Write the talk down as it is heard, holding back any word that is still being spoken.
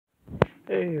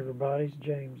Hey everybody, it's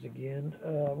James again.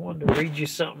 I wanted to read you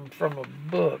something from a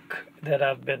book that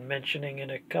I've been mentioning in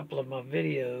a couple of my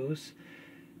videos.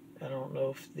 I don't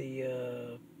know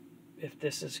if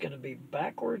this is going to be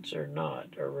backwards or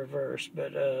not, or reverse,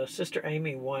 but Sister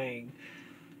Amy Wang.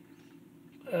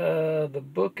 The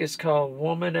book is called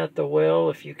Woman at the Well.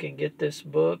 If you can get this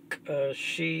book,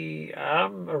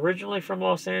 I'm originally from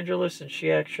Los Angeles, and she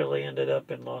actually ended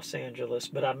up in Los Angeles.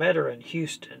 But I met her in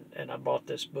Houston, and I bought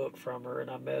this book from her,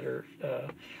 and I met her.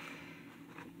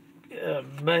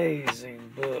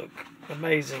 Amazing book,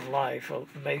 amazing life,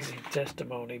 amazing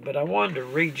testimony. But I wanted to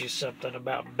read you something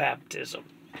about baptism.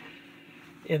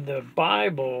 In the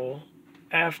Bible,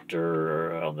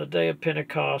 on the day of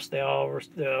Pentecost,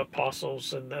 the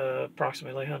apostles and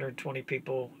approximately 120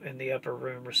 people in the upper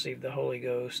room received the Holy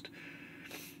Ghost,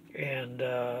 and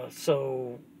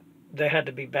so they had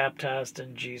to be baptized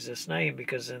in Jesus' name,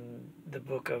 because in the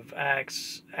book of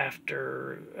Acts,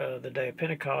 after the day of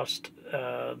Pentecost,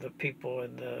 the people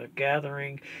in the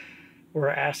gathering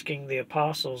were asking the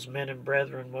apostles, "Men and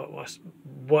brethren,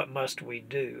 what must we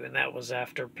do?" And that was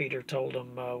after Peter told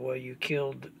them, "Well, you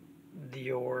killed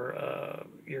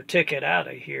your ticket out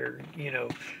of here. You know,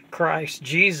 Christ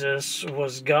Jesus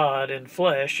was God in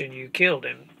flesh, and you killed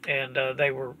him." And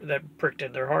that pricked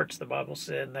in their hearts, the Bible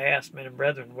said, and they asked, "Men and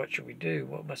brethren, what should we do?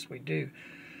 What must we do?"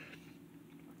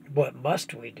 What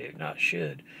must we do, not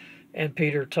should. And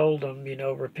Peter told them,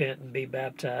 repent and be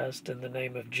baptized in the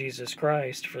name of Jesus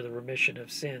Christ for the remission of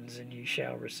sins, and you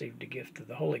shall receive the gift of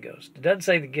the Holy Ghost. It doesn't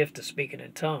say the gift of speaking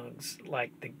in tongues,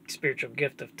 like the spiritual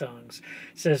gift of tongues.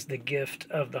 It says the gift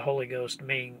of the Holy Ghost,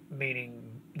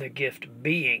 meaning the gift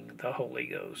being the Holy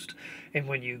Ghost. And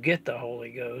when you get the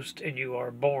Holy Ghost and you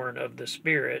are born of the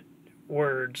Spirit,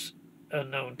 words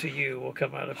unknown to you will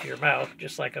come out of your mouth,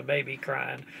 just like a baby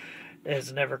crying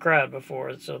has never cried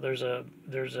before. So there's a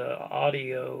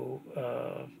audio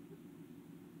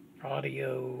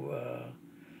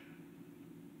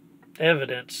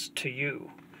evidence to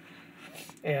you.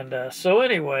 And so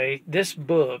anyway, this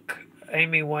book,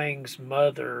 Amy Wang's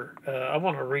mother, I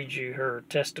want to read you her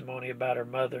testimony about her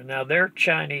mother. Now, they're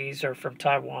Chinese, or from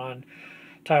Taiwanese.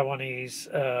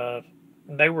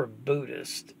 They were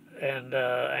Buddhist, and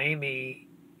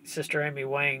Sister Amy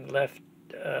Wang left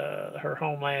her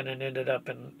homeland and ended up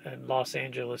in Los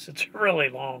Angeles. It's a really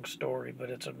long story, but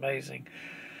it's amazing.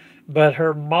 But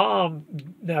her mom,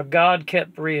 now God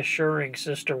kept reassuring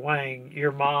Sister Wang,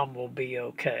 "Your mom will be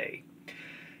okay."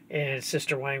 And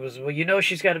Sister Wang was, "Well,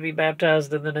 she's got to be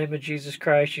baptized in the name of Jesus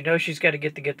Christ. She's got to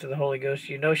get the gift of the Holy Ghost.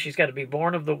 She's got to be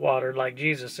born of the water, like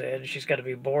Jesus said. And she's got to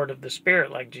be born of the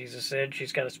Spirit, like Jesus said.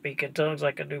 She's got to speak in tongues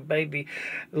like a new baby,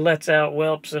 lets out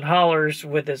whelps and hollers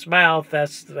with his mouth.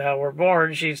 That's how we're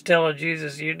born." She's telling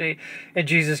Jesus, and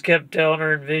Jesus kept telling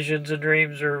her in visions and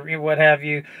dreams, or what have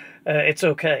you, "It's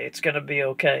okay. It's going to be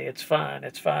okay. It's fine.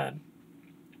 It's fine."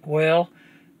 Well,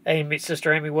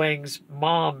 Sister Amy Wang's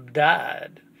mom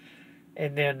died.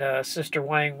 And then Sister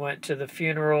Wang went to the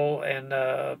funeral, and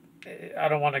I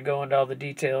don't want to go into all the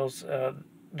details,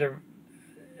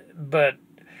 but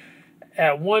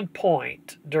at one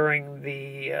point during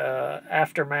the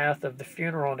aftermath of the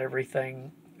funeral and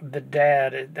everything, the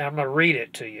dad, I'm going to read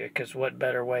it to you, because what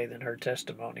better way than her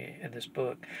testimony in this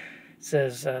book. It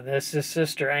says, this is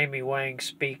Sister Amy Wang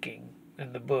speaking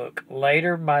in the book.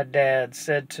 "Later, my dad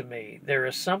said to me, 'There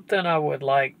is something I would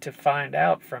like to find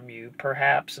out from you.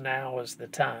 Perhaps now is the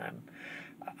time.'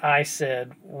 I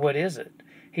said, 'What is it?'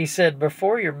 He said,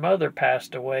 'Before your mother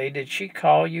passed away, did she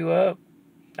call you up?'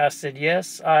 I said,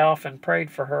 'Yes, I often prayed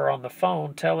for her on the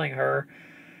phone, telling her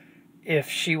if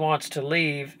she wants to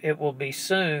leave, it will be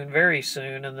soon, very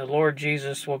soon, and the Lord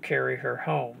Jesus will carry her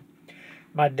home.'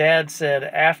 My dad said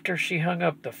after she hung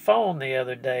up the phone the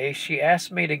other day, she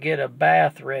asked me to get a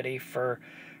bath ready for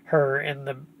her in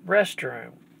the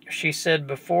restroom. She said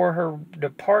before her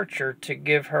departure to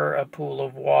give her a pool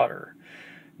of water.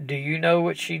 Do you know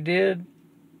what she did?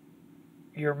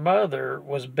 Your mother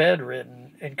was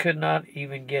bedridden and could not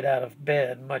even get out of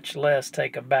bed, much less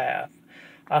take a bath.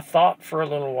 I thought for a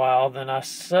little while, then I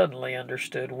suddenly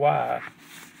understood why.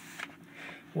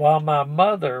 While my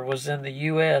mother was in the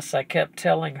U.S., I kept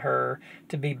telling her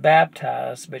to be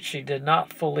baptized, but she did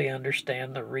not fully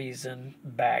understand the reason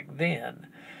back then.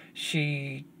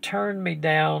 She turned me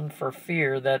down for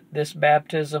fear that this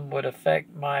baptism would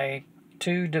affect my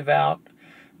two devout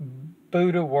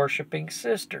Buddha-worshipping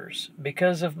sisters.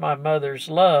 Because of my mother's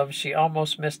love, she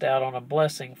almost missed out on a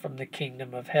blessing from the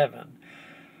kingdom of heaven.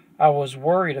 I was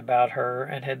worried about her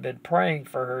and had been praying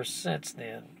for her since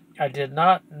then. I did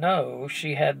not know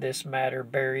she had this matter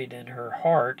buried in her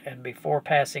heart, and before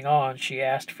passing on, she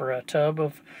asked for a tub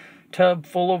of tub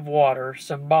full of water,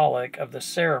 symbolic of the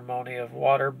ceremony of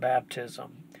water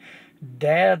baptism.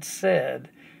 Dad said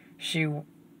she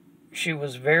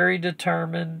was very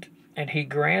determined, and he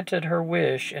granted her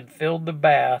wish and filled the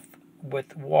bath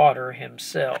with water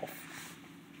himself.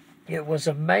 It was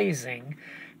amazing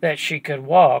that she could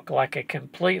walk like a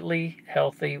completely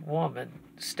healthy woman,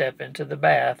 step into the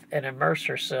bath, and immerse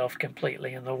herself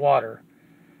completely in the water.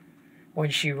 When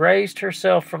she raised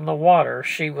herself from the water,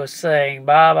 she was saying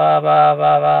ba ba ba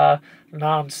ba ba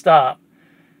non-stop.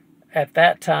 At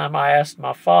that time, I asked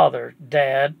my father,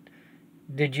 Dad,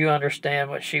 did you understand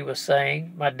what she was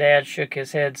saying? My dad shook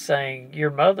his head, saying,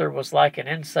 Your mother was like an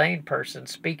insane person,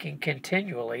 speaking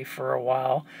continually for a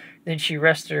while. Then she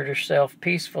rested herself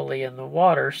peacefully in the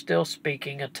water, still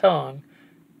speaking a tongue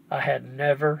I had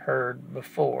never heard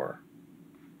before.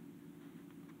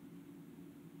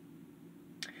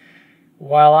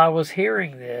 While I was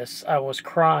hearing this, I was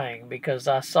crying because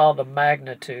I saw the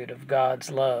magnitude of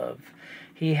God's love.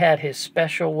 He had his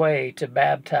special way to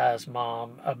baptize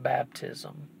Mom, a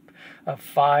baptism of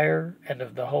fire and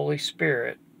of the Holy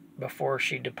Spirit before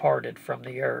she departed from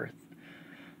the earth.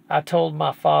 I told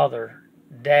my father,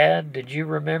 Dad, did you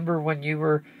remember when you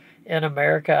were in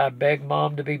America I begged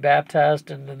Mom to be baptized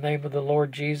in the name of the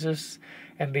Lord Jesus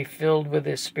and be filled with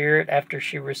his Spirit after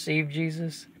she received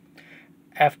Jesus?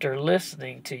 After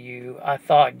listening to you, I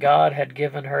thought God had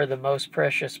given her the most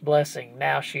precious blessing.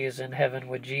 Now she is in heaven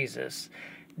with Jesus.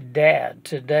 Dad,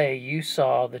 today you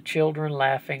saw the children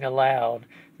laughing aloud.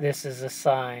 This is a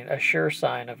sign, a sure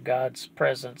sign of God's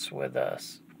presence with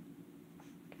us.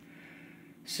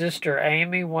 Sister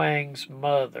Amy Wang's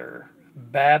mother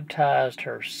baptized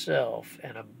herself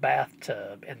in a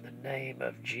bathtub in the name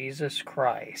of Jesus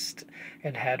Christ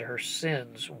and had her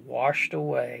sins washed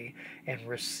away and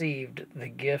received the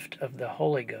gift of the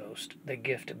Holy Ghost, the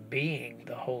gift being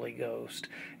the Holy Ghost,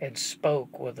 and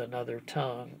spoke with another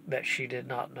tongue that she did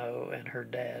not know and her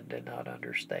dad did not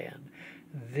understand.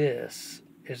 This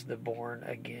is the born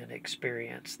again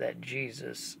experience that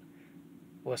Jesus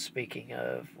was speaking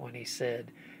of when he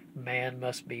said, man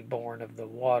must be born of the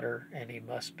water and he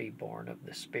must be born of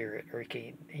the Spirit, or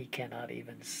he cannot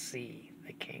even see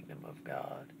the kingdom of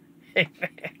God.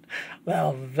 Amen.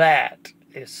 Well, that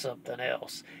is something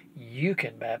else. You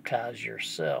can baptize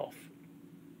yourself.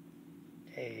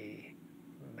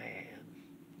 Amen.